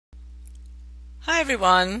Hi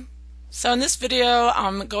everyone. So in this video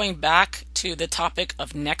I'm going back to the topic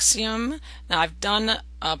of Nxivm. Now I've done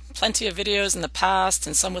plenty of videos in the past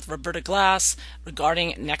and some with Roberta Glass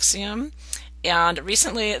regarding Nxivm, and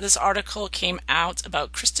recently this article came out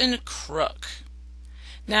about Kristin Kreuk.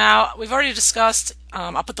 Now we've already discussed,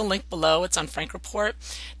 I'll put the link below, it's on Frank Report.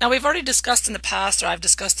 Now we've already discussed in the past, or I've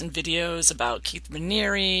discussed in videos about Keith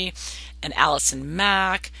Raniere and Allison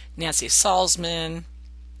Mack, Nancy Salzman,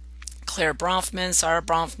 Claire Bronfman, Sarah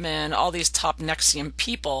Bronfman, all these top Nxivm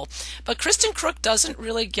people. But Kristin Kreuk doesn't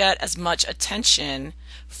really get as much attention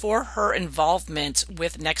for her involvement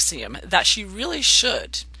with Nxivm that she really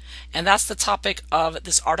should. And that's the topic of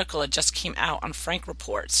this article that just came out on Frank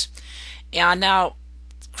Reports. And now,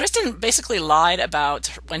 Kristin basically lied about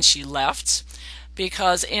when she left,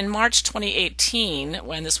 because in March 2018,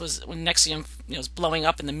 when Nxivm was blowing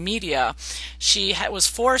up in the media, she was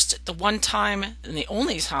forced, the one time and the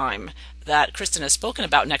only time that Kristin has spoken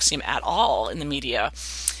about Nxivm at all in the media,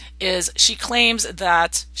 is she claims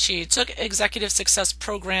that she took executive success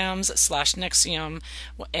programs / Nxivm,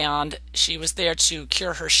 and she was there to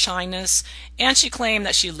cure her shyness, and she claimed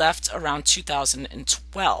that she left around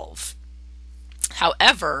 2012.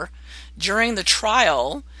 However, during the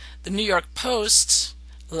trial, the New York Post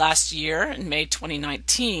last year, in May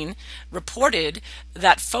 2019, reported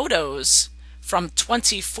that photos from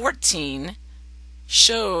 2014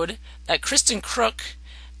 showed that Kristin Kreuk,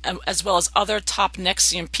 as well as other top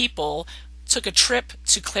Nxivm people, took a trip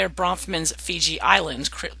to Claire Bronfman's Fiji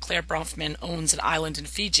island. Claire Bronfman owns an island in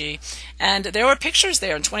Fiji, and there were pictures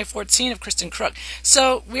there in 2014 of Kristin Kreuk.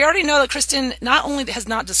 So we already know that Kristin not only has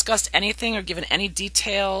not discussed anything or given any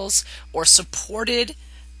details or supported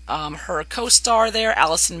her co-star there,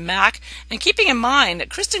 Allison Mack, and keeping in mind that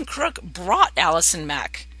Kristin Kreuk brought Allison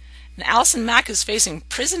Mack. And Allison Mack is facing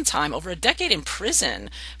prison time, over a decade in prison,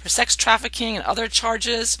 for sex trafficking and other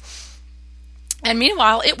charges. And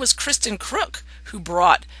meanwhile, it was Kristin Kreuk who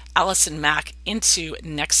brought Allison Mack into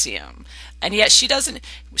Nxivm. And yet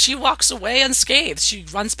she walks away unscathed. She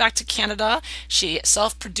runs back to Canada. She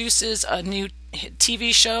self-produces a new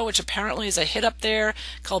TV show, which apparently is a hit up there,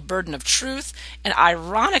 called Burden of Truth. And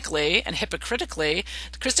ironically and hypocritically,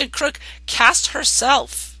 Kristin Kreuk cast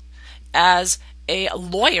herself as a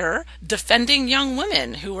lawyer defending young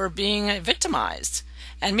women who were being victimized.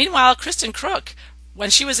 And meanwhile, Kristin Kreuk, when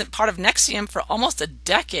she was part of Nxivm for almost a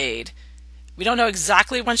decade, we don't know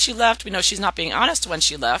exactly when she left. We know she's not being honest when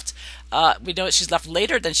she left. We know she's left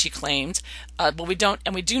later than she claimed, but we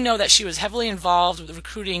do know that she was heavily involved with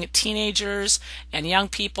recruiting teenagers and young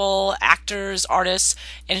people, actors, artists,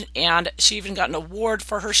 and she even got an award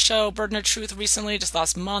for her show Burden of Truth recently, just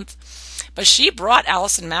last month. But she brought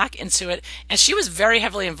Allison Mack into it, and she was very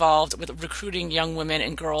heavily involved with recruiting young women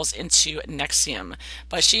and girls into Nxivm.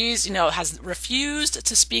 But she's, has refused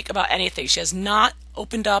to speak about anything. She has not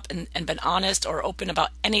opened up and been honest or open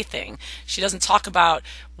about anything. She doesn't talk about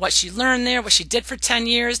what she learned there, what she did for 10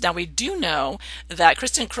 years. Now, we do know that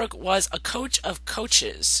Kristin Kreuk was a coach of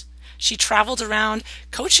coaches. She traveled around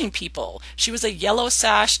coaching people. She was a yellow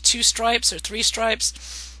sash, 2 stripes or 3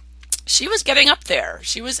 stripes. She was getting up there.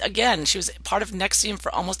 She was part of Nxivm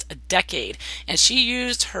for almost a decade, and she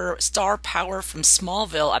used her star power from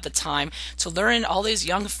Smallville at the time to lure in all these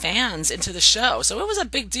young fans into the show. So it was a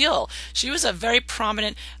big deal. She was a very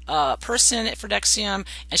prominent person for Nxivm,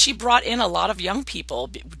 and she brought in a lot of young people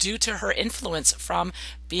due to her influence from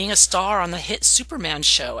being a star on the hit Superman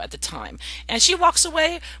show at the time. And she walks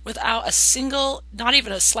away without a single, not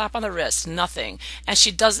even a slap on the wrist, nothing.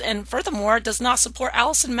 And furthermore, does not support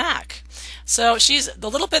Allison Mack. So the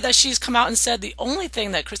little bit that she's come out and said, the only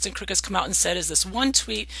thing that Kristin Kreuk has come out and said is this one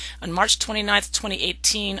tweet on March 29th,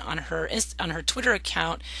 2018 on her Twitter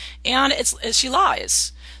account, and she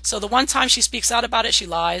lies. So the one time she speaks out about it, she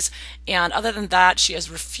lies, and other than that, she has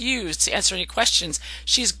refused to answer any questions.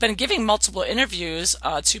 She's been giving multiple interviews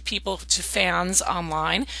to fans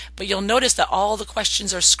online, but you'll notice that all the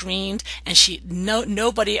questions are screened, and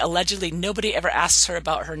nobody ever asks her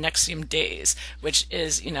about her Nxivm days, which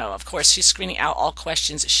is, of course, she's screening out all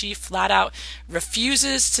questions. She flat out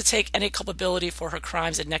refuses to take any culpability for her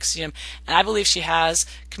crimes at Nxivm, and I believe she has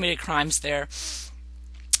committed crimes there.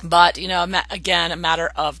 But, again, a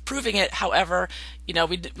matter of proving it. However,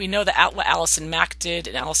 we know that what Allison Mack did,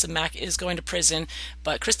 and Allison Mack is going to prison.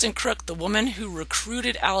 But Kristin Kreuk, the woman who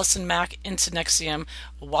recruited Allison Mack into Nxivm,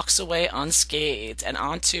 walks away unscathed and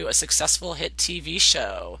onto a successful hit TV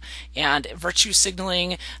show and virtue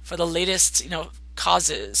signaling for the latest,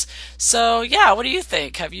 causes. So yeah, what do you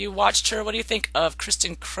think? Have you watched her? What do you think of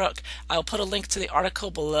Kristin Kreuk? I'll put a link to the article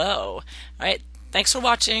below. All right. Thanks for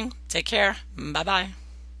watching. Take care. Bye-bye.